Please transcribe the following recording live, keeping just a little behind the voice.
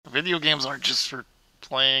video games aren't just for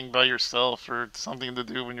playing by yourself or something to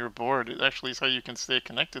do when you're bored. It actually is how you can stay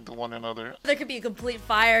connected to one another. There could be a complete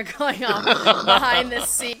fire going on behind this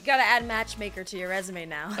scene. You gotta add matchmaker to your resume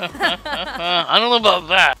now. I don't know about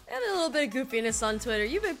that. And a little bit of goofiness on Twitter.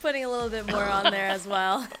 You've been putting a little bit more on there as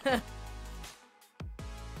well.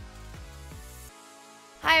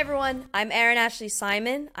 Hi everyone, I'm Erin Ashley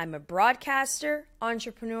Simon. I'm a broadcaster,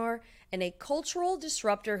 entrepreneur, and a cultural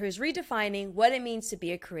disruptor who's redefining what it means to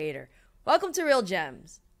be a creator. Welcome to Real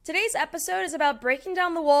Gems. Today's episode is about breaking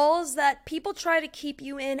down the walls that people try to keep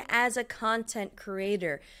you in as a content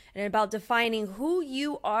creator, and about defining who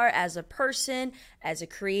you are as a person, as a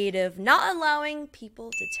creative, not allowing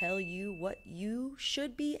people to tell you what you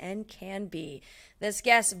should be and can be. This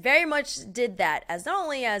guest very much did that, as not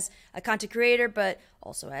only as a content creator, but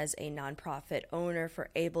also as a nonprofit owner for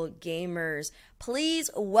able gamers. Please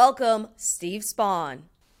welcome Steve Spohn.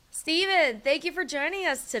 Steven, thank you for joining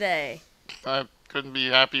us today. I couldn't be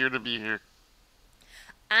happier to be here.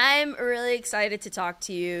 I'm really excited to talk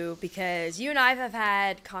to you because you and I have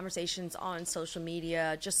had conversations on social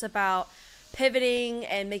media just about pivoting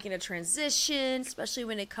and making a transition, especially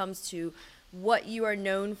when it comes to what you are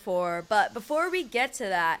known for. But before we get to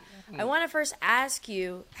that, I want to first ask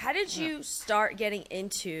you, how did you start getting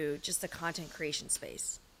into just the content creation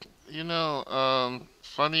space?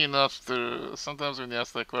 Funny enough, sometimes when you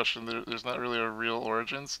ask that question, there's not really a real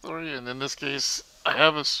origin story. And in this case, I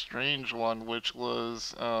have a strange one, which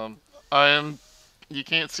was you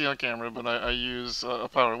can't see on camera, but I use a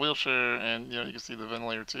power wheelchair, and you can see the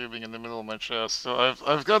ventilator tubing in the middle of my chest. So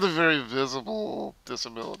I've got a very visible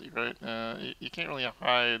disability, right? You can't really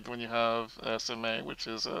hide when you have SMA, which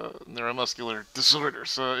is a neuromuscular disorder.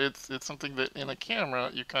 So it's something that in a camera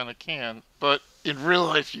you kind of can, but in real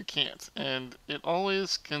life you can't. And it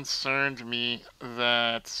always concerned me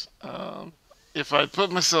that if I put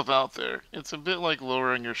myself out there, it's a bit like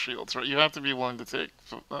lowering your shields, right? You have to be willing to take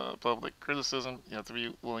public criticism. You have to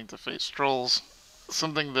be willing to face trolls.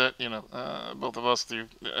 Something that both of us do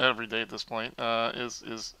every day at this point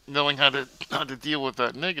is knowing how to deal with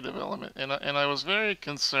that negative element. And I was very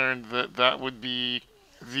concerned that that would be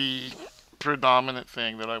the predominant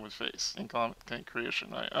thing that I would face in content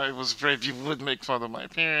creation. I was afraid people would make fun of my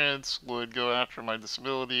appearance, would go after my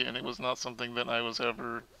disability, and it was not something that I was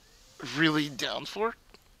ever really down for.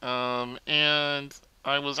 And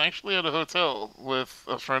I was actually at a hotel with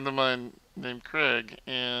a friend of mine named Craig,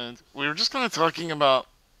 and we were just kind of talking about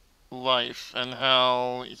life and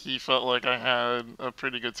how he felt like I had a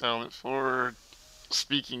pretty good talent for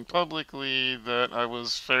speaking publicly, that I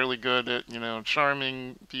was fairly good at,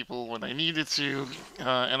 charming people when I needed to,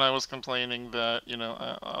 and I was complaining that,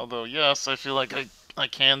 although yes, I feel like I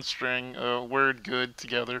can string a word good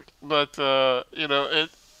together, but,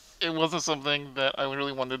 it wasn't something that I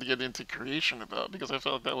really wanted to get into creation about, because I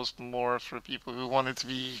felt like that was more for people who wanted to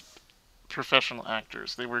be professional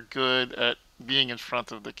actors. They were good at being in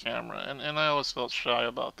front of the camera, and I always felt shy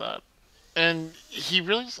about that. And he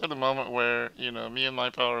really just had a moment where, me in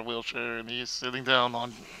my power wheelchair, and he's sitting down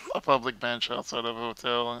on a public bench outside of a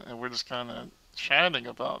hotel, and we're just kind of chatting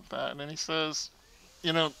about that. And then he says,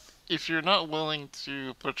 if you're not willing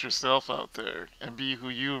to put yourself out there and be who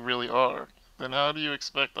you really are, then how do you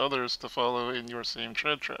expect others to follow in your same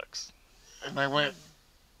tread tracks? And I went,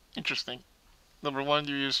 interesting. Number one,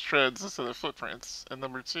 you use treads instead of footprints. And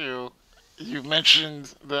number two, you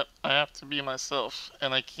mentioned that I have to be myself,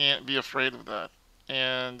 and I can't be afraid of that.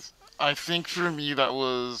 And I think for me that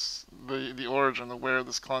was the origin of where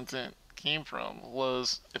this content came from,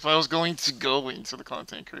 was if I was going to go into the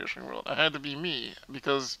content creation world, I had to be me,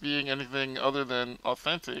 because being anything other than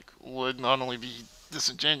authentic would not only be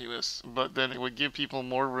disingenuous, but then it would give people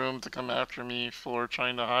more room to come after me for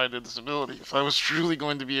trying to hide a disability. If I was truly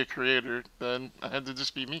going to be a creator, then I had to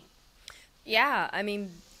just be me. Yeah, I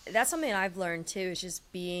mean, that's something I've learned too, is just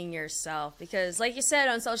being yourself. Because like you said,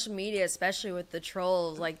 on social media, especially with the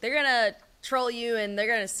trolls, like they're gonna troll you and they're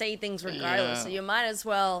gonna say things regardless. Yeah. So you might as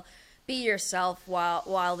well be yourself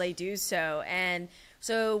while they do so. And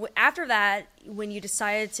so after that, when you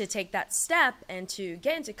decided to take that step and to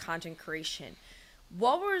get into content creation,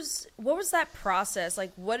 what was that process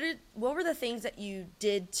like? What were the things that you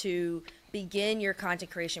did to begin your content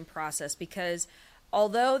creation process? Because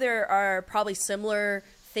although there are probably similar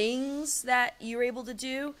things that you were able to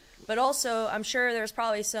do, but also I'm sure there's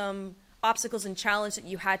probably some obstacles and challenges that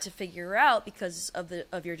you had to figure out because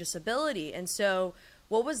of your disability. And so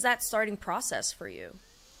what was that starting process for you?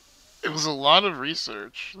 It was a lot of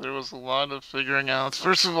research. There was a lot of figuring out.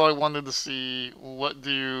 First of all, I wanted to see what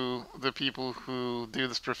do the people who do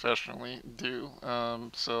this professionally do.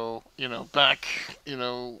 So, back,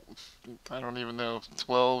 I don't even know,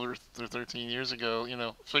 12 or 13 years ago,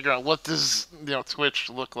 figure out what does, Twitch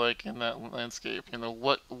look like in that landscape.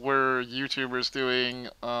 What were YouTubers doing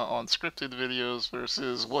on scripted videos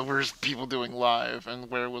versus what were people doing live, and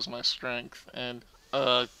where was my strength? And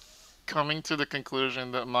uh, coming to the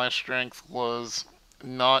conclusion that my strength was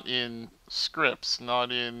not in scripts,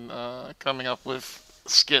 not in coming up with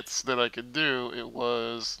skits that I could do. It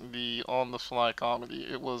was the on the fly comedy.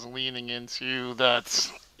 It was leaning into that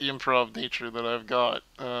improv nature that I've got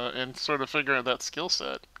and sort of figuring out that skill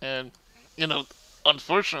set. And, you know,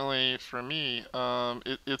 unfortunately for me,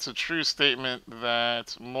 it's a true statement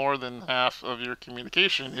that more than half of your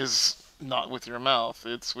communication is not with your mouth.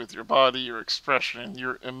 It's with your body, your expression,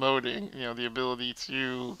 your emoting. The ability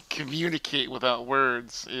to communicate without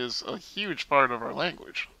words is a huge part of our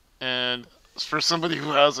language. And for somebody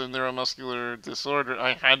who has a neuromuscular disorder,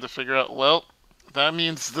 I had to figure out, well, that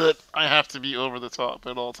means that I have to be over the top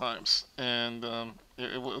at all times. And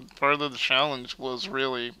part of the challenge was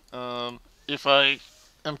really if I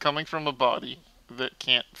am coming from a body that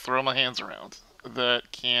can't throw my hands around,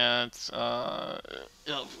 that can't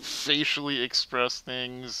facially express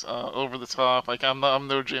things over the top. Like I'm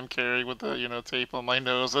no Jim Carrey with the tape on my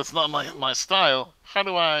nose. That's not my style. How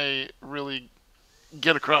do I really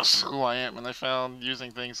get across who I am? And I found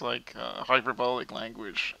using things like hyperbolic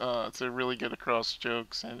language to really get across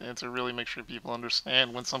jokes and to really make sure people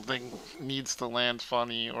understand when something needs to land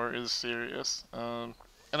funny or is serious.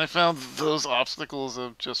 And I found those obstacles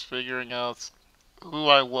of just figuring out who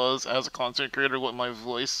I was as a content creator, what my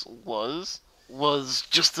voice was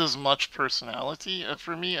just as much personality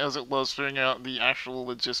for me as it was figuring out the actual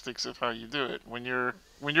logistics of how you do it. When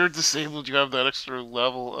you're disabled, you have that extra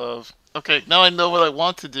level of, okay, now I know what I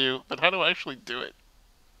want to do, but how do I actually do it?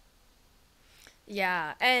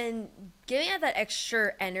 Yeah, and giving out that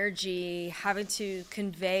extra energy, having to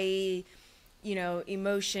convey,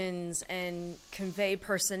 emotions and convey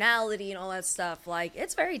personality and all that stuff, like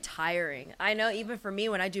it's very tiring. I know even for me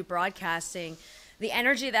when I do broadcasting, the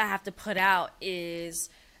energy that I have to put out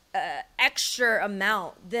is extra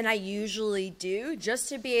amount than I usually do just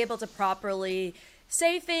to be able to properly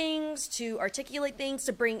say things, to articulate things,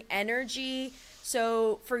 to bring energy.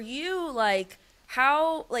 So for you, like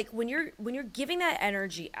how like when you're giving that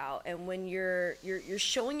energy out and when you're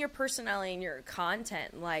showing your personality and your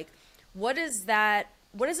content, like what does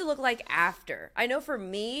it look like after? I know for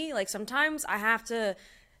me, like sometimes I have to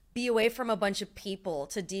be away from a bunch of people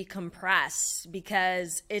to decompress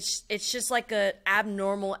because it's just like a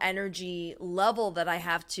abnormal energy level that I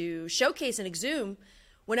have to showcase and exhume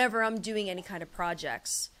whenever I'm doing any kind of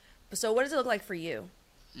projects. So what does it look like for you?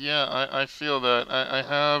 Yeah, I feel that. I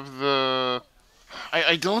have the.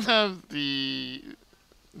 I don't have the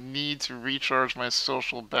need to recharge my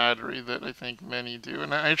social battery that I think many do.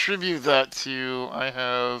 And I attribute that to I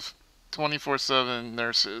have 24/7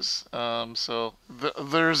 nurses.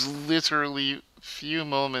 There's literally few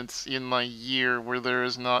moments in my year where there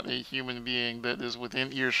is not a human being that is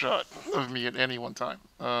within earshot of me at any one time.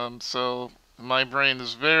 So my brain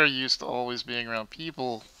is very used to always being around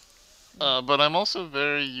people, but I'm also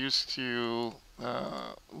very used to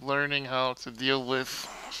learning how to deal with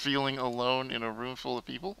feeling alone in a room full of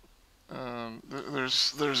people.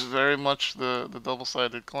 There's very much the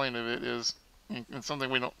double-sided coin of it is, and something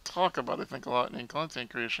we don't talk about, I think, a lot in content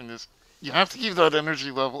creation is you have to keep that energy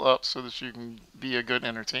level up so that you can be a good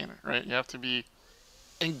entertainer, right? You have to be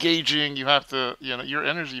engaging. You have to, your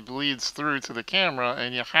energy bleeds through to the camera,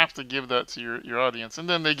 and you have to give that to your audience, and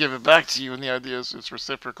then they give it back to you. And the idea is it's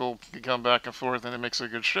reciprocal, you can come back and forth, and it makes a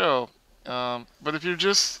good show. But if you're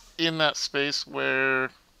just in that space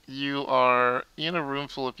where you are in a room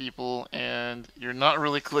full of people and you're not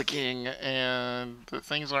really clicking and the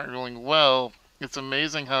things aren't going well, it's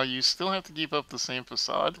amazing how you still have to keep up the same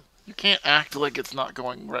facade. You can't act like it's not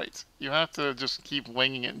going right. You have to just keep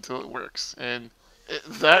winging it until it works. And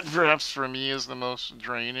that perhaps for me is the most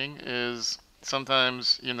draining is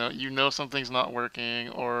sometimes you know something's not working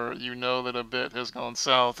or you know that a bit has gone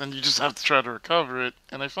south and you just have to try to recover it.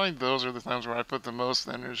 And I find those are the times where I put the most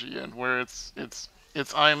energy in, where it's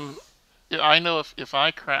I know if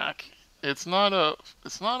I crack, it's not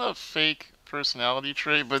a fake personality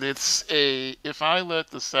trait, but it's a if I let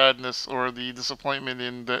the sadness or the disappointment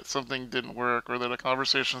in that something didn't work or that a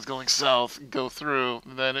conversation is going south go through,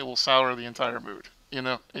 then it will sour the entire mood.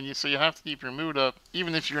 So you have to keep your mood up,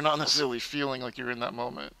 even if you're not necessarily feeling like you're in that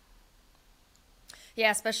moment.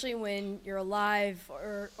 Yeah, especially when you're alive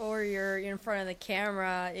or you're in front of the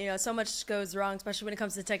camera. So much goes wrong, especially when it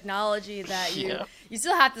comes to technology, that you Yeah. you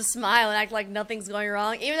still have to smile and act like nothing's going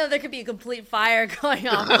wrong, even though there could be a complete fire going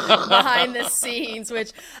on behind the scenes.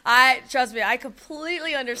 Which I trust me, I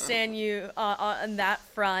completely understand you on that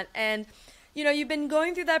front. And you've been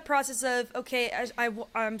going through that process of, okay,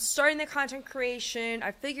 I'm starting the content creation.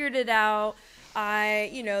 I figured it out.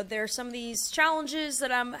 There are some of these challenges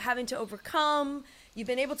that I'm having to overcome. You've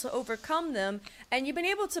been able to overcome them, and you've been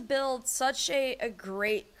able to build such a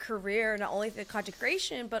great career, not only the content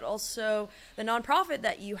creation, but also the nonprofit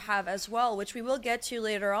that you have as well, which we will get to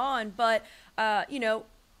later on. But, I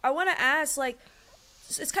want to ask, like,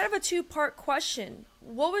 it's kind of a two-part question.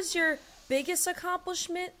 What was your biggest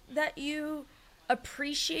accomplishment that you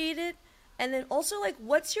appreciated? And then also, like,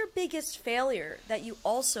 what's your biggest failure that you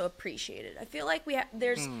also appreciated? I feel like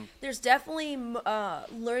Hmm. there's definitely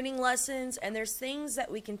learning lessons, and there's things that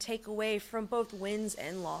we can take away from both wins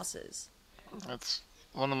and losses. That's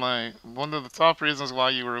one of the top reasons why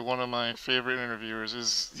you were one of my favorite interviewers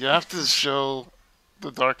is you have to show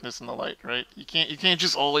the darkness and the light, right? You can't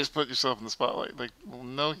just always put yourself in the spotlight. Like, well,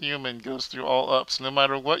 no human goes through all ups, no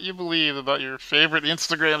matter what you believe about your favorite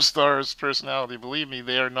Instagram star's personality. Believe me,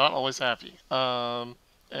 they are not always happy. And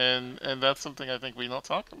that's something I think we don't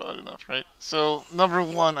talk about enough, right? So number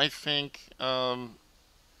one, I think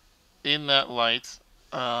in that light,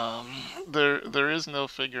 there is no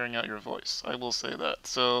figuring out your voice. I will say that.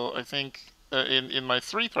 So I think in my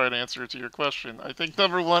three-part answer to your question, I think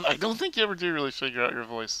number one, I don't think you ever do really figure out your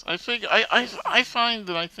voice. I find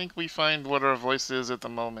that I think we find what our voice is at the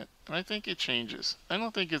moment, and I think it changes. I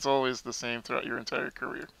don't think it's always the same throughout your entire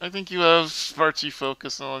career. I think you have parts you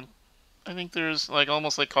focus on. I think there's like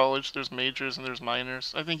almost like college, there's majors and there's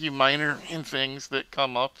minors. I think you minor in things that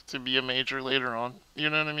come up to be a major later on. You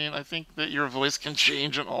know what I mean? I think that your voice can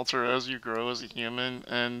change and alter as you grow as a human,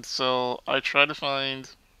 and so I try to find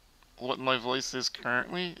what my voice is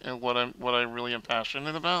currently and what I really am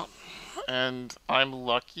passionate about. And I'm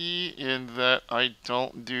lucky in that I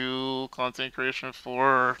don't do content creation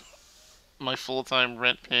for my full-time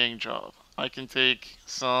rent-paying job. I can take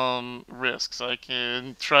some risks. I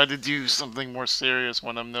can try to do something more serious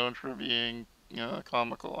when I'm known for being,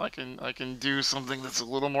 comical. I can do something that's a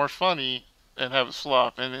little more funny and have it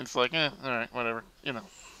flop, and it's like, all right, whatever.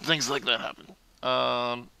 Things like that happen.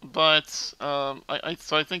 So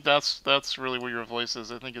I think that's really where your voice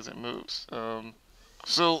is. I think as it moves.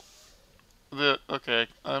 So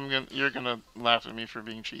you're gonna laugh at me for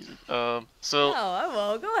being cheesy. No, So I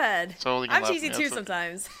won't. Go ahead. totally gonna I'm laugh at cheesy me. too That's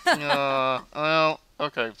okay. sometimes. Well,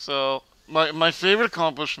 okay. So my favorite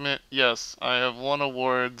accomplishment, yes, I have won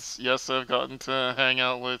awards. Yes, I've gotten to hang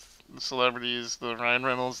out with the celebrities, the Ryan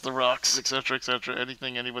Reynolds, the Rocks, etc., etc.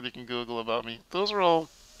 Anything anybody can Google about me. Those are all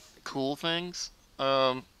cool things.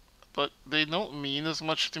 Um, but they don't mean as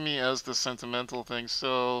much to me as the sentimental things.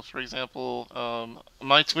 So, for example,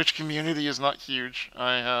 my Twitch community is not huge.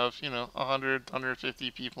 I have,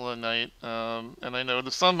 150 people a night, and I know to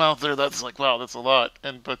some out there that's like, wow, that's a lot,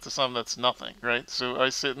 but to some that's nothing, right? So I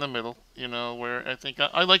sit in the middle, where I think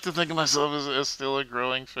I like to think of myself as still a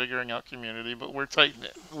growing, figuring out community, but we're tight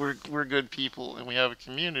knit. We're good people, and we have a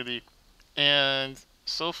community, and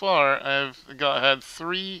so far, had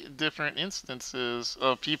three different instances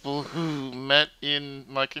of people who met in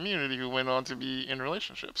my community who went on to be in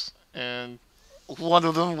relationships. And one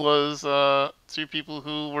of them was two people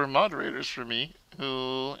who were moderators for me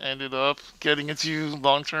who ended up getting into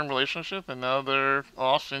long-term relationship, and now they're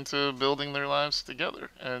off into building their lives together.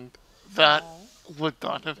 And that Oh. would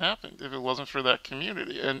not have happened if it wasn't for that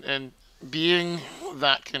community. And being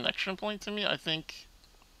that connection point to me, I think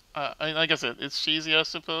like I said, it's cheesy, I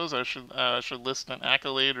suppose. I should list an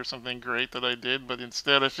accolade or something great that I did, but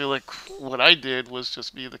instead, I feel like what I did was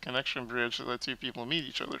just be the connection bridge so that two people meet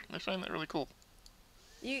each other. I find that really cool.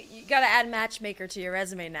 You gotta add matchmaker to your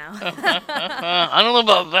resume now. I don't know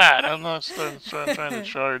about that. I'm not trying to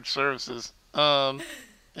charge services. And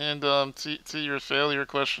to your failure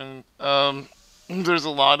question, there's a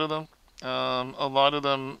lot of them. A lot of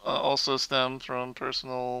them also stem from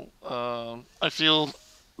personal. I feel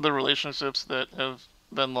the relationships that have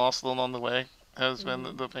been lost along the way has been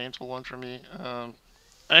Hmm. the painful one for me. I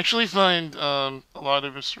actually find a lot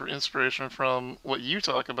of inspiration from what you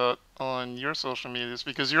talk about on your social medias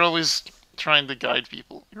because you're always trying to guide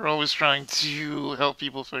people. You're always trying to help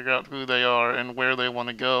people figure out who they are and where they want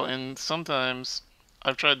to go. And sometimes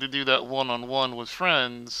I've tried to do that one on one with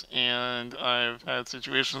friends, and I've had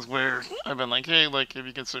situations where I've been like, hey, like, have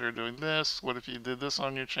you considered doing this? What if you did this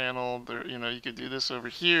on your channel? You could do this over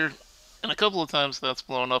here. And a couple of times that's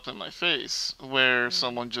blown up in my face where Mm.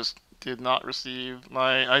 someone just did not receive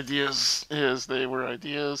my ideas as they were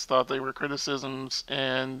ideas, thought they were criticisms,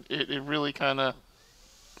 and it really kind of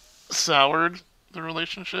soured the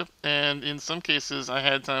relationship. And in some cases, I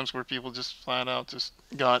had times where people just flat out just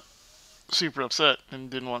got super upset and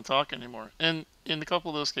didn't want to talk anymore. And in a couple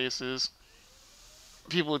of those cases,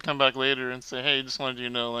 people would come back later and say, "Hey, just wanted you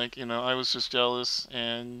to know, like, I was just jealous,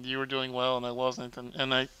 and you were doing well, and I wasn't,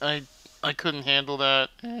 and I couldn't handle that,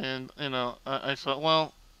 and I felt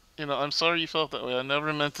well." I'm sorry you felt that way. I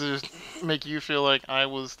never meant to make you feel like I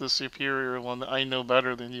was the superior one, that I know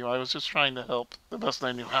better than you. I was just trying to help the best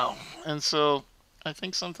I knew how. And so I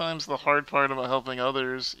think sometimes the hard part about helping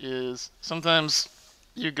others is sometimes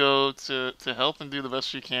you go to help and do the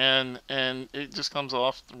best you can, and it just comes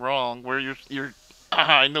off wrong, where you're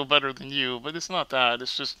I know better than you, but it's not that.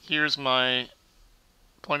 It's just, here's my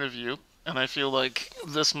point of view, and I feel like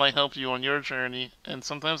this might help you on your journey, and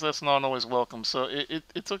sometimes that's not always welcome. So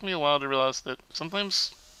it took me a while to realize that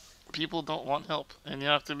sometimes people don't want help, and you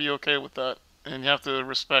have to be okay with that, and you have to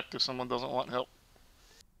respect if someone doesn't want help.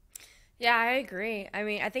 Yeah, I agree. I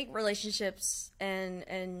mean, I think relationships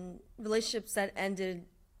and relationships that ended,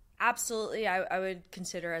 absolutely, I would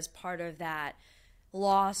consider as part of that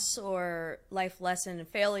loss or life lesson and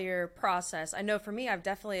failure process. I know for me, I've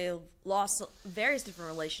definitely lost various different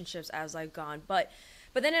relationships as I've gone, but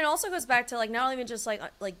then it also goes back to, like, not even just like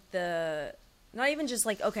the not even just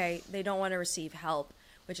like, okay, they don't want to receive help,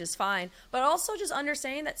 which is fine, but also just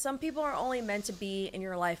understanding that some people are only meant to be in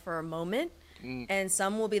your life for a moment, Mm, and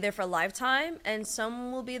some will be there for a lifetime, and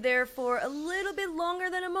some will be there for a little bit longer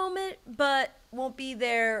than a moment, but won't be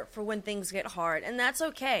there for when things get hard. And that's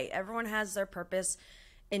okay. Everyone has their purpose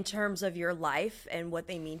in terms of your life and what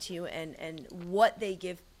they mean to you, and what they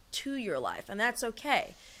give to your life. And that's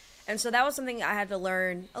okay. And so that was something I had to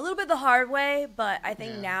learn a little bit the hard way, but I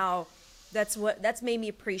think yeah. now that's made me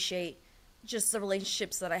appreciate just the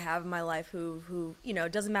relationships that I have in my life, who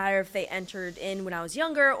it doesn't matter if they entered in when I was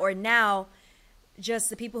younger or now, just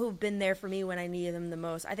the people who've been there for me when I needed them the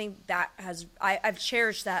most. I think that I've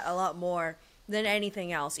cherished that a lot more than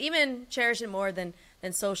anything else. Even cherish it more than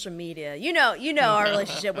social media. You know our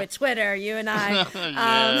relationship with Twitter, you and I.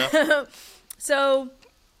 Yeah. So,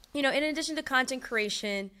 in addition to content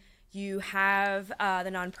creation, you have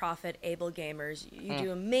the nonprofit Able Gamers. You Hmm.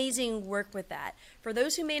 do amazing work with that. For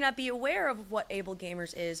those who may not be aware of what Able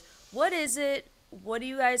Gamers is, what is it? What do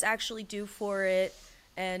you guys actually do for it?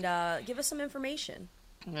 And give us some information.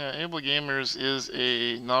 Yeah, Able Gamers is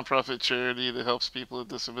a nonprofit charity that helps people with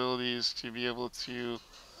disabilities to be able to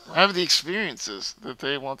have the experiences that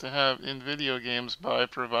they want to have in video games by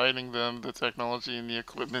providing them the technology and the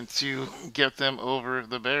equipment to get them over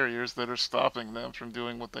the barriers that are stopping them from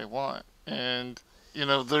doing what they want. And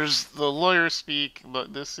there's the lawyer speak,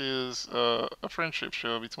 but this is a friendship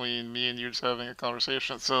show between me and you, just having a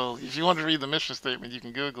conversation. So if you want to read the mission statement, you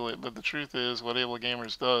can Google it. But the truth is, what Able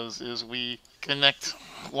Gamers does is we connect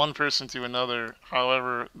one person to another,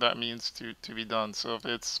 however that means to be done. So if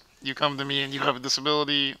it's you come to me and you have a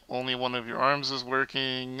disability, only one of your arms is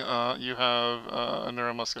working, you have a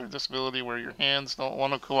neuromuscular disability where your hands don't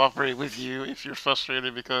want to cooperate with you, if you're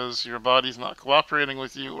frustrated because your body's not cooperating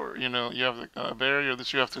with you, or you have a barrier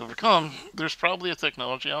that you have to overcome, there's probably a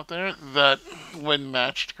technology out there that, when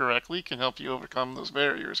matched correctly, can help you overcome those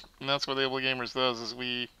barriers. And that's what Able Gamers does, is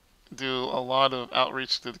we do a lot of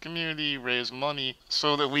outreach to the community, raise money,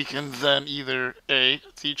 so that we can then either A,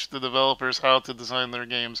 teach the developers how to design their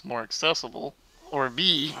games more accessible, or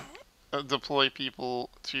B, deploy people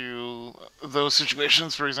to those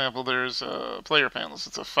situations. For example, there's player panels.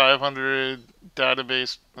 It's a 500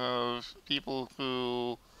 database of people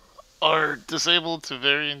who are disabled to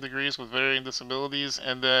varying degrees with varying disabilities,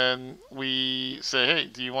 and then we say, hey,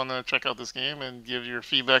 do you want to check out this game and give your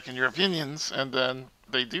feedback and your opinions? And then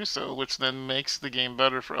they do so, which then makes the game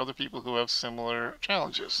better for other people who have similar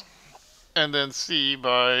challenges. And then C,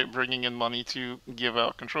 by bringing in money to give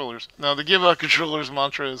out controllers. Now, the give out controllers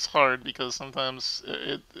mantra is hard because sometimes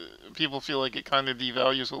people feel like it kind of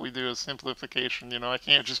devalues what we do as simplification. I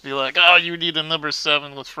can't just be like, oh, you need a number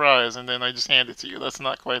 7 with fries, and then I just hand it to you. That's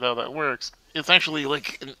not quite how that works. It's actually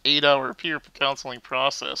like an 8-hour peer counseling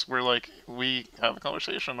process where, like, we have a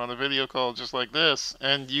conversation on a video call just like this,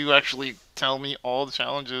 and you actually tell me all the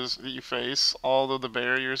challenges that you face, all of the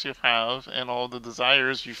barriers you have, and all the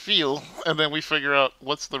desires you feel, and then we figure out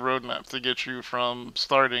what's the roadmap to get you from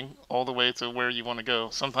starting all the way to where you want to go.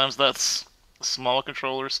 Sometimes that's small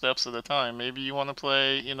controller steps at a time. Maybe you want to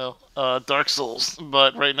play, Dark Souls,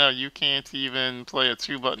 but right now you can't even play a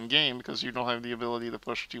 2-button game because you don't have the ability to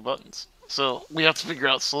push 2 buttons. So we have to figure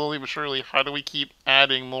out slowly but surely how do we keep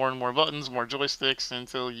adding more and more buttons, more joysticks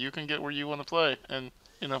until you can get where you want to play. And,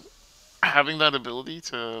 you know, having that ability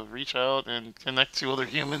to reach out and connect to other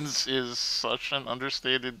humans is such an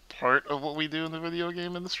understated part of what we do in the video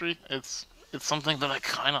game industry. It's something that I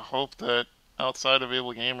kind of hope that outside of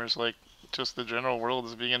able gamers, like just the general world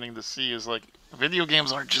is beginning to see is like video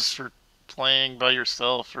games aren't just for playing by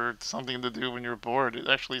yourself or something to do when you're bored. It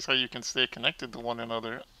actually is how you can stay connected to one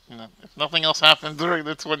another. You know, if nothing else happened during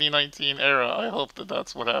the 2019 era, I hope that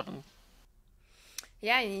that's what happened.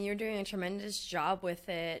 Yeah, and you're doing a tremendous job with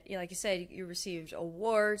it. Like you said, you received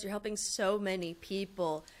awards. You're helping so many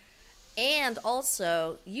people. And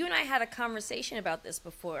also, you and I had a conversation about this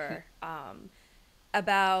before,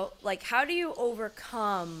 about like how do you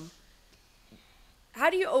overcome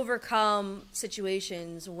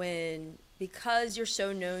situations when, because you're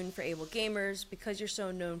so known for able gamers, because you're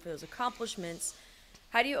so known for those accomplishments,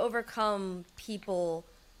 how do you overcome people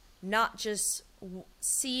not just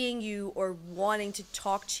seeing you or wanting to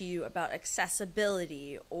talk to you about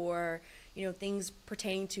accessibility or things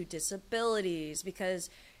pertaining to disabilities, because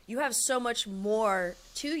you have so much more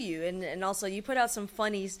to you, and also you put out some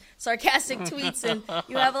funny sarcastic tweets, and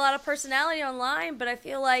you have a lot of personality online. But I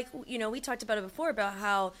feel like we talked about it before, about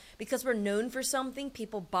how because we're known for something,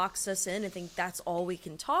 people box us in and think that's all we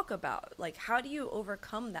can talk about. Like, how do you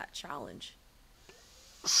overcome that challenge?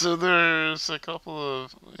 So there's a couple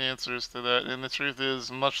of answers to that, and the truth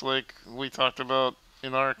is, much like we talked about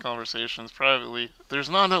in our conversations privately, there's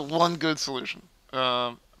not a one good solution.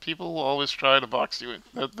 People will always try to box you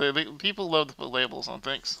in. People love to put labels on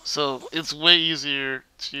things, so it's way easier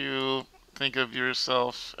to think of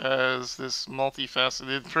yourself as this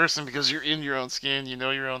multifaceted person because you're in your own skin, you know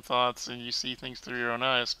your own thoughts, and you see things through your own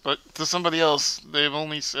eyes. But to somebody else, they've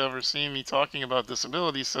only ever seen me talking about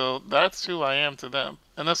disability, so that's who I am to them.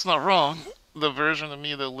 And that's not wrong. The version of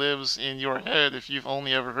me that lives in your head, if you've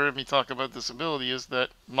only ever heard me talk about disability, is that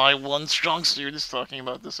my one strong suit is talking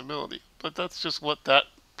about disability. But that's just what that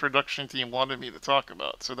production team wanted me to talk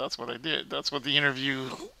about, so that's what I did. That's what the interview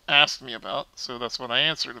asked me about, so that's what I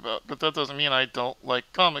answered about. But that doesn't mean I don't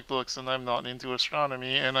like comic books and I'm not into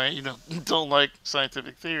astronomy and I, don't like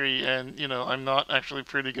scientific theory and, I'm not actually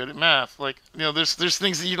pretty good at math. Like, there's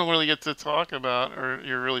things that you don't really get to talk about or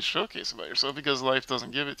you're really showcase about yourself because life doesn't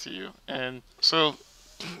give it to you. And so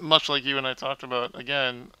much like you and I talked about,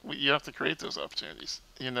 again, you have to create those opportunities.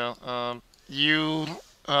 You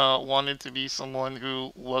wanted to be someone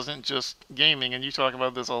who wasn't just gaming, and you talk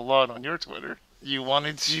about this a lot on your Twitter. You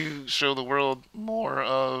wanted to show the world more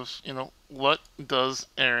of, what does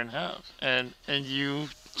Aaron have, and you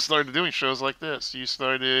started doing shows like this. You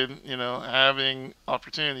started, having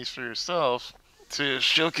opportunities for yourself to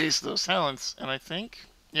showcase those talents, and I think,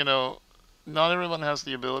 you know, not everyone has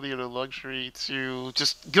the ability or the luxury to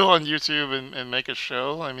just go on YouTube and make a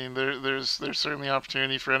show. I mean, there's certainly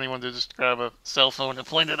opportunity for anyone to just grab a cell phone and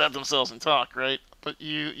point it at themselves and talk, right? But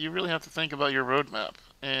you really have to think about your roadmap.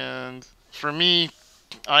 And for me,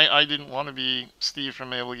 I didn't want to be Steve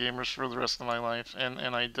from Able Gamers for the rest of my life, and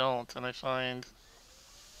I don't. And I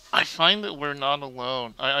find that we're not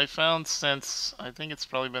alone. I found since, I think it's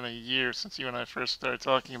probably been a year since you and I first started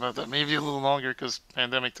talking about that, maybe a little longer because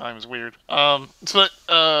pandemic time is weird. But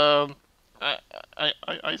I'm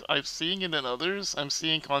seeing it in others. I'm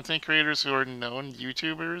seeing content creators who are known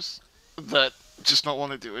YouTubers that just don't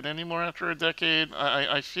want to do it anymore after a decade.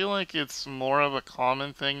 I feel like it's more of a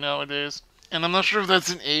common thing nowadays. And I'm not sure if that's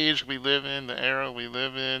an age we live in, the era we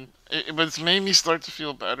live in, but it's made me start to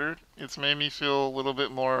feel better. It's made me feel a little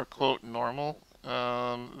bit more, quote, normal.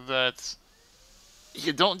 That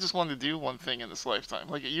you don't just want to do one thing in this lifetime.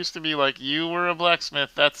 Like, it used to be like, you were a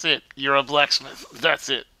blacksmith, that's it. You're a blacksmith, that's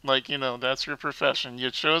it. Like, that's your profession.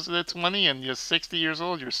 You chose it at 20 and you're 60 years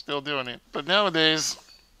old, you're still doing it. But nowadays,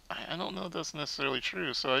 I don't know if that's necessarily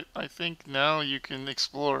true. So I think now you can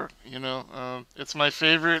explore. It's my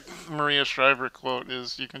favorite Maria Shriver quote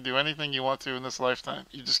is, you can do anything you want to in this lifetime.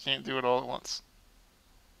 You just can't do it all at once.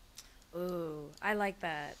 Ooh, I like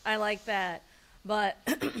that. I like that. But,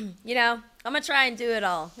 I'm going to try and do it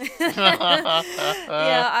all.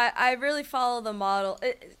 I really follow the model.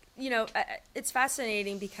 It's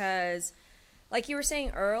fascinating because, like you were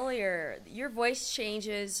saying earlier, your voice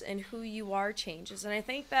changes and who you are changes. And I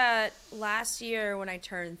think that last year when I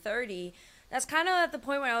turned 30, that's kind of at the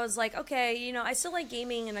point when I was like, okay, I still like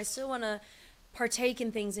gaming and I still want to partake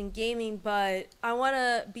in things in gaming, but I want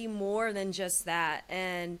to be more than just that.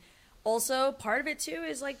 And also, part of it too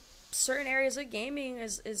is like certain areas of gaming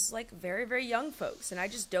is like very, very young folks. And I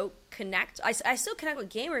just don't connect. I still connect with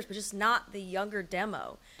gamers, but just not the younger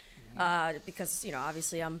demo. Because,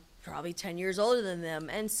 obviously I'm probably 10 years older than them.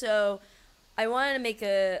 And so I wanted to make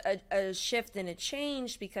a shift and a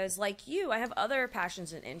change because, like you, I have other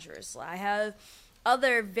passions and interests. I have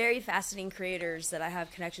other very fascinating creators that I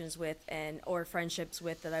have connections with and or friendships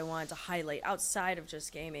with that I wanted to highlight outside of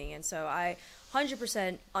just gaming. And so I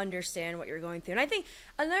 100% understand what you're going through. And I think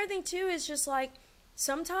another thing too is just like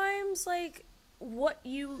sometimes like what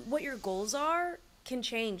your goals are can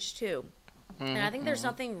change too. And I think there's Mm-hmm.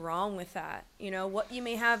 nothing wrong with that. You know, what you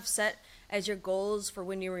may have set as your goals for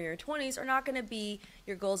when you were in your 20s are not going to be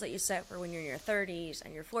your goals that you set for when you're in your 30s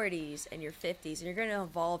and your 40s and your 50s. And you're going to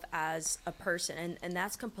evolve as a person, and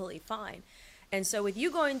that's completely fine. And so, with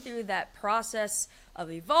you going through that process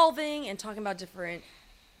of evolving and talking about different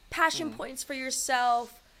passion Mm-hmm. points for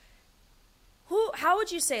yourself, how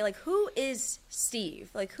would you say, like, who is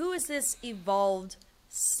Steve? Like, who is this evolved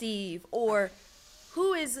Steve? Or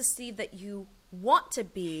who is the Steve that you want to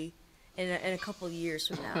be in a couple of years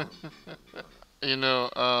from now? You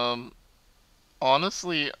know,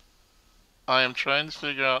 honestly, I am trying to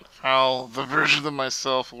figure out how the version of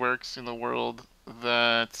myself works in the world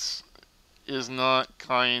that is not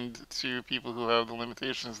kind to people who have the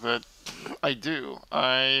limitations that I do.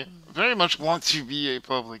 I very much want to be a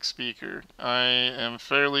public speaker. I am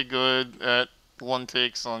fairly good at one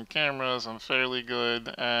takes on cameras. I'm fairly good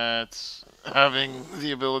at having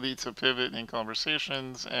the ability to pivot in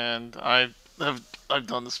conversations, and have I've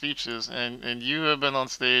done the speeches, and you have been on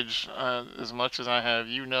stage as much as I have.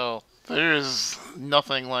 You know, there is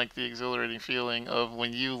nothing like the exhilarating feeling of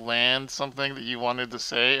when you land something that you wanted to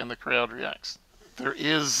say and the crowd reacts. There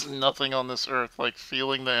is nothing on this earth like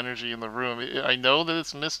feeling the energy in the room. I know that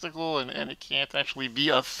it's mystical and it can't actually be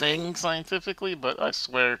a thing scientifically, but I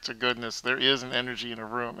swear to goodness, there is an energy in a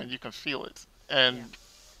room and you can feel it. Yeah. And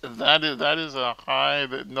that is a high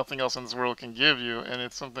that nothing else in this world can give you, and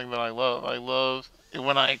it's something that I love. I love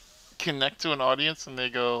when I connect to an audience and they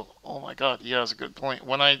go, "Oh my God, he has a good point."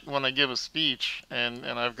 When I give a speech and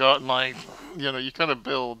I've got my, you kind of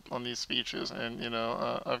build on these speeches, and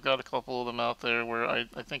I've got a couple of them out there where I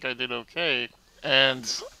think I did okay, and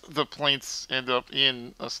the points end up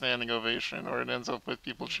in a standing ovation, or it ends up with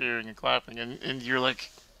people cheering and clapping, and you're like,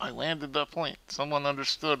 I landed that point. Someone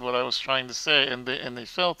understood what I was trying to say, and they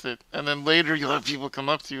felt it. And then later, you'll have people come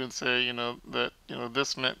up to you and say, that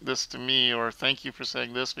this meant this to me, or thank you for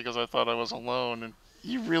saying this because I thought I was alone. And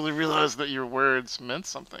you really realize that your words meant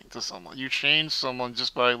something to someone. You changed someone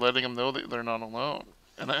just by letting them know that they're not alone.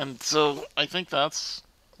 And so I think that's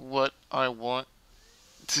what I want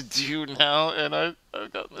to do now, and I've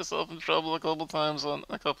got myself in trouble a couple times on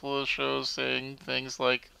a couple of shows saying things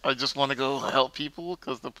like, I just want to go help people,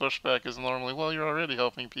 because the pushback is normally, well, you're already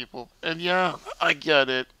helping people. And yeah, I get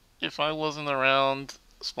it. If I wasn't around,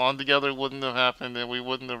 Spawn Together wouldn't have happened, and we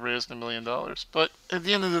wouldn't have raised $1 million. But at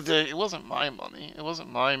the end of the day, it wasn't my money. It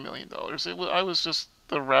wasn't my $1 million. I was just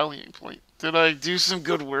the rallying point. Did I do some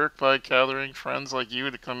good work by gathering friends like you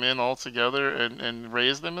to come in all together and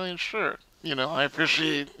raise the million? Sure. I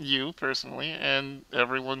appreciate you personally and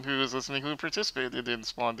everyone who is listening who participated in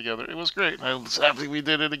Spawn Together. It was great. I was happy we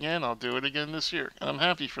did it again. I'll do it again this year, and I'm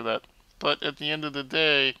happy for that. But at the end of the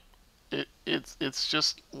day, it's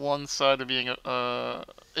just one side of being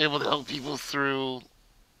able to help people through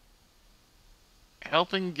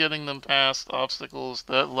helping getting them past obstacles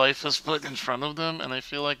that life has put in front of them, and I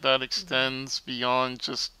feel like that Mm-hmm. extends beyond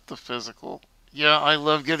just the physical. Yeah, I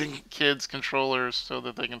love getting kids controllers so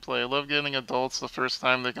that they can play. I love getting adults the first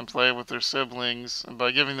time they can play with their siblings and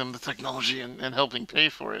by giving them the technology and helping pay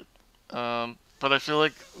for it. But I feel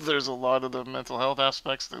like there's a lot of the mental health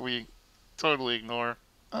aspects that we totally ignore.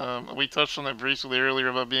 We touched on it briefly earlier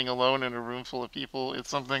about being alone in a room full of people. It's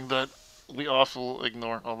something that we awful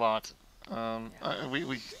ignore a lot. Yeah.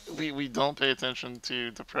 We don't pay attention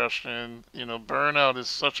to depression. Burnout is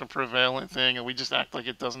such a prevalent thing, and we just act like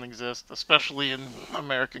it doesn't exist, especially in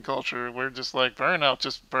American culture. We're just like, burnout,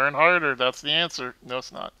 just burn harder. That's the answer. No,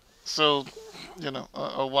 it's not. So,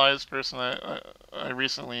 a wise person I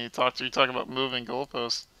recently talked to, you talk about moving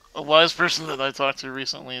goalposts. A wise person that I talked to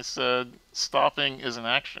recently said, stopping is an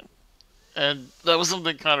action. And that was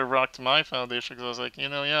something that kind of rocked my foundation because I was like,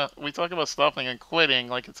 yeah, we talk about stopping and quitting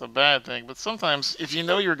like it's a bad thing, but sometimes if you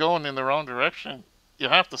know you're going in the wrong direction, you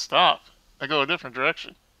have to stop and go a different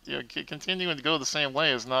direction. Continuing to go the same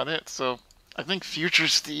way is not it. So I think future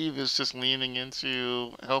Steve is just leaning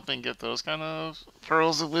into helping get those kind of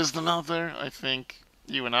pearls of wisdom out there. I think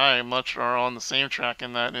you and I much are on the same track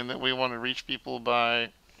in that we want to reach people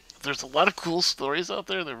by, there's a lot of cool stories out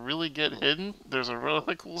there that really get hidden. There's a lot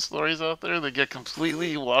of cool stories out there that get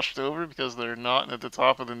completely washed over because they're not at the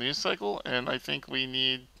top of the news cycle. And I think we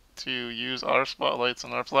need to use our spotlights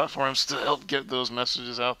and our platforms to help get those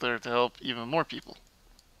messages out there to help even more people.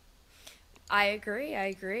 I agree. I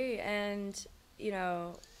agree. And, you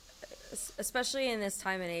know, especially in this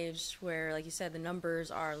time and age where, like you said, the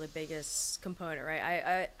numbers are the biggest component,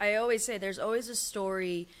 right? I always say there's always a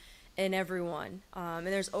story in everyone, and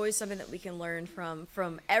there's always something that we can learn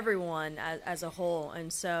from everyone as a whole.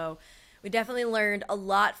 And so we definitely learned a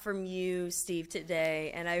lot from you, Steve,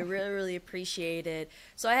 today, and I really, really appreciate it.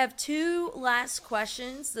 So I have two last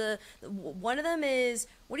questions. The one of them is,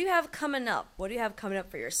 what do you have coming up? What do you have coming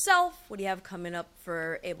up for yourself? What do you have coming up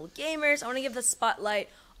for Able Gamers? I want to give the spotlight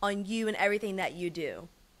on you and everything that you do.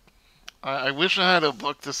 I wish I had a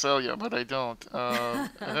book to sell you, but I don't.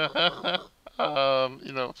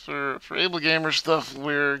 For Able Gamer stuff,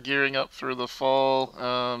 we're gearing up for the fall.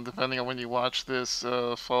 Depending on when you watch this,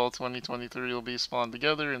 fall 2023 will be Spawned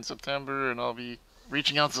Together in September, and I'll be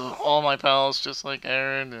reaching out to all my pals, just like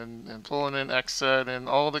Aaron, and pulling in XSET and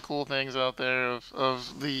all the cool things out there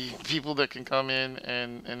of the people that can come in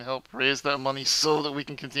and help raise that money so that we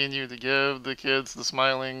can continue to give the kids the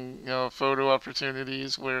smiling, photo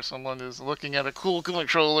opportunities where someone is looking at a cool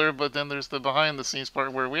controller, but then there's the behind the scenes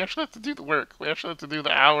part where we actually have to do the work. We actually have to do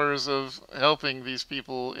the hours of helping these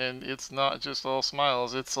people, and it's not just all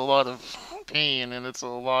smiles. It's a lot of pain, and it's a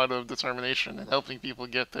lot of determination, and helping people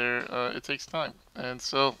get there, it takes time. And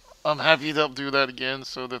so I'm happy to do that again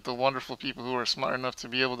so that the wonderful people who are smart enough to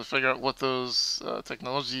be able to figure out what those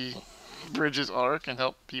technology bridges are can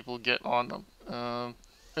help people get on them.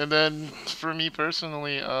 And then for me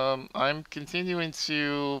personally, I'm continuing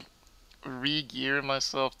to re-gear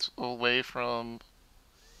myself away from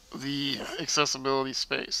the accessibility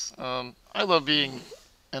space. I love being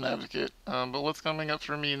an advocate, but what's coming up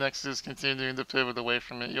for me next is continuing to pivot away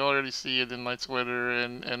from it. You already see it in my Twitter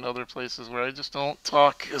and other places where I just don't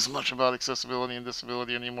talk as much about accessibility and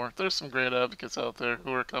disability anymore. There's some great advocates out there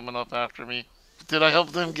who are coming up after me. Did I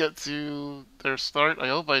help them get to their start? I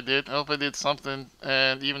hope I did. I hope I did something.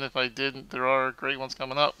 And even if I didn't, there are great ones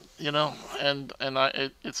coming up,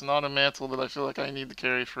 it's not a mantle that I feel like I need to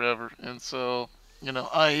carry forever. And so,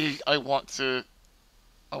 I want to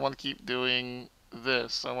keep doing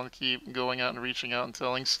this. I want to keep going out and reaching out and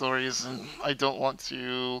telling stories, and I don't want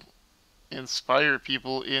to inspire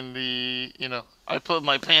people in I put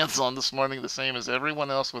my pants on this morning the same as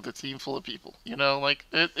everyone else with a team full of people. Like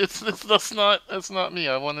it's that's not me.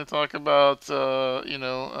 I want to talk about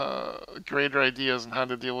greater ideas and how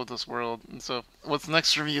to deal with this world. And so what's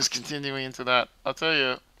next for me is continuing into that. I'll tell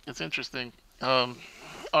you, it's interesting.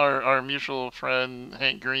 Our mutual friend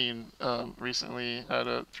Hank Green recently had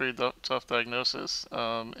a pretty tough diagnosis,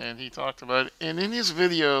 and he talked about it. And in his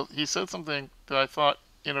video, he said something that I thought,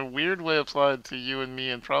 in a weird way, applied to you and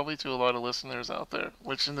me, and probably to a lot of listeners out there.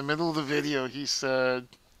 Which, in the middle of the video, he said,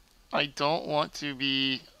 "I don't want to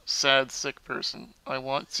be sad, sick person. I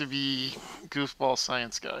want to be goofball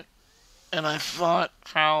science guy." And I thought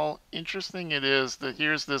how interesting it is that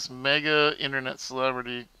here's this mega internet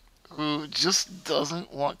celebrity who just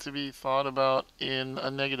doesn't want to be thought about in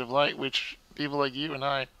a negative light, which people like you and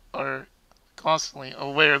I are constantly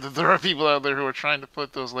aware that there are people out there who are trying to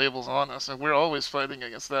put those labels on us, and we're always fighting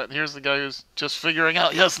against that. And here's the guy who's just figuring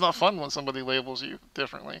out, yeah, it's not fun when somebody labels you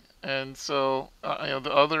differently. And so, the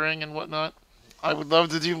othering and whatnot, I would love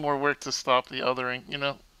to do more work to stop the othering.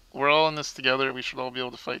 We're all in this together. We should all be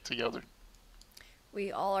able to fight together.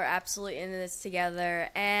 We all are absolutely in this together.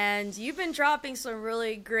 And you've been dropping some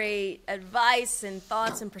really great advice and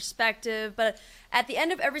thoughts and perspective. But at the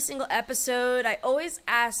end of every single episode, I always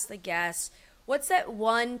ask the guests, what's that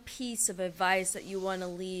one piece of advice that you want to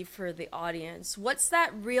leave for the audience? What's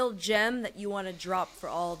that real gem that you want to drop for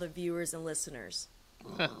all the viewers and listeners?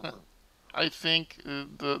 I think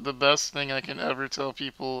the best thing I can ever tell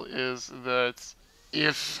people is that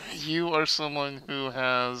if you are someone who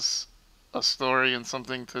has a story and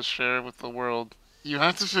something to share with the world, you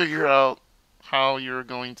have to figure out how you're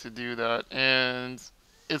going to do that. And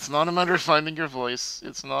it's not a matter of finding your voice.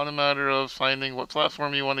 It's not a matter of finding what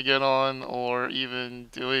platform you want to get on or even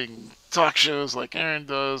doing talk shows like Aaron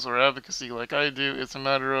does or advocacy like I do. It's a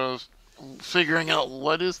matter of figuring out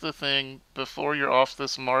what is the thing before you're off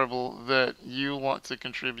this marble that you want to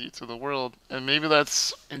contribute to the world. And maybe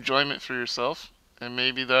that's enjoyment for yourself, and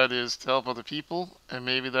maybe that is to help other people, and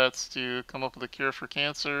maybe that's to come up with a cure for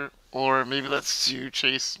cancer, or maybe that's to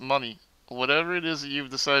chase money. Whatever it is that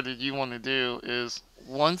you've decided you want to do is,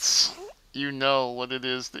 once you know what it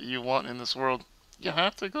is that you want in this world, you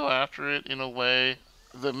have to go after it in a way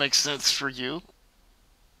that makes sense for you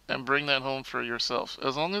and bring that home for yourself.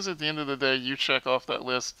 As long as at the end of the day you check off that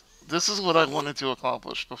list, this is what I wanted to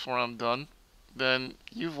accomplish before I'm done. then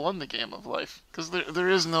you've won the game of life. Because there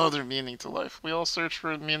is no other meaning to life. We all search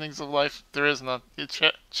for meanings of life. There is none.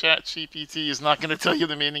 Chat GPT is not going to tell you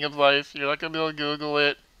the meaning of life. You're not going to be able to Google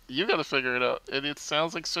it. You got to figure it out. And it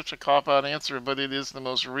sounds like such a cop-out answer, but it is the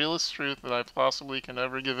most realist truth that I possibly can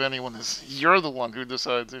ever give anyone is you're the one who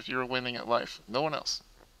decides if you're winning at life. No one else.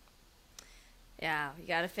 Yeah, you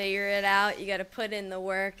got to figure it out. You got to put in the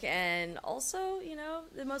work. And also,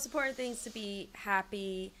 the most important thing is to be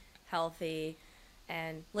happy, healthy,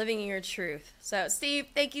 and living in your truth. So, Steve,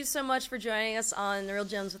 thank you so much for joining us on The Real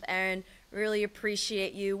Gems with Aaron. Really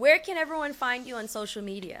appreciate you. Where can everyone find you on social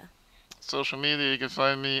media? Social media, you can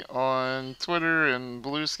find me on Twitter and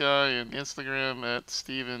Blue Sky and Instagram at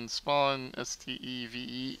Steven Spohn,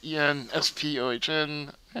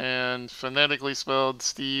 StevenSpohn, and phonetically spelled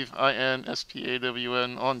Steve,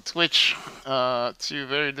 INSPAWN, on Twitch. Two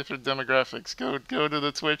very different demographics. Go to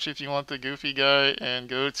the Twitch if you want the goofy guy, and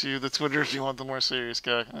go to the Twitter if you want the more serious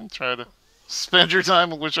guy, and try to spend your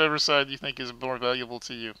time with whichever side you think is more valuable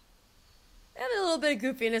to you. And a little bit of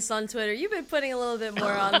goofiness on Twitter. You've been putting a little bit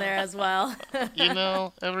more on there as well.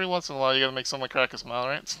 Every once in a while you gotta make someone crack a smile,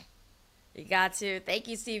 right? You got to. Thank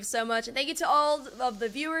you, Steve, so much. And thank you to all of the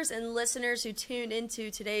viewers and listeners who tuned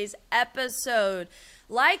into today's episode.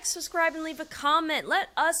 Like, subscribe, and leave a comment. Let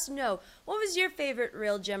us know, what was your favorite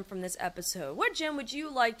real gem from this episode? What gem would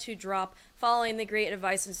you like to drop following the great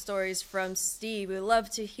advice and stories from Steve? We'd love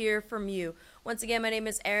to hear from you. Once again, my name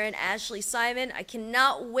is Erin Ashley Simon. I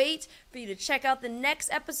cannot wait for you to check out the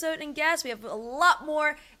next episode and guests. We have a lot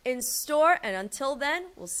more in store. And until then,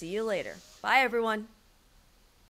 we'll see you later. Bye, everyone.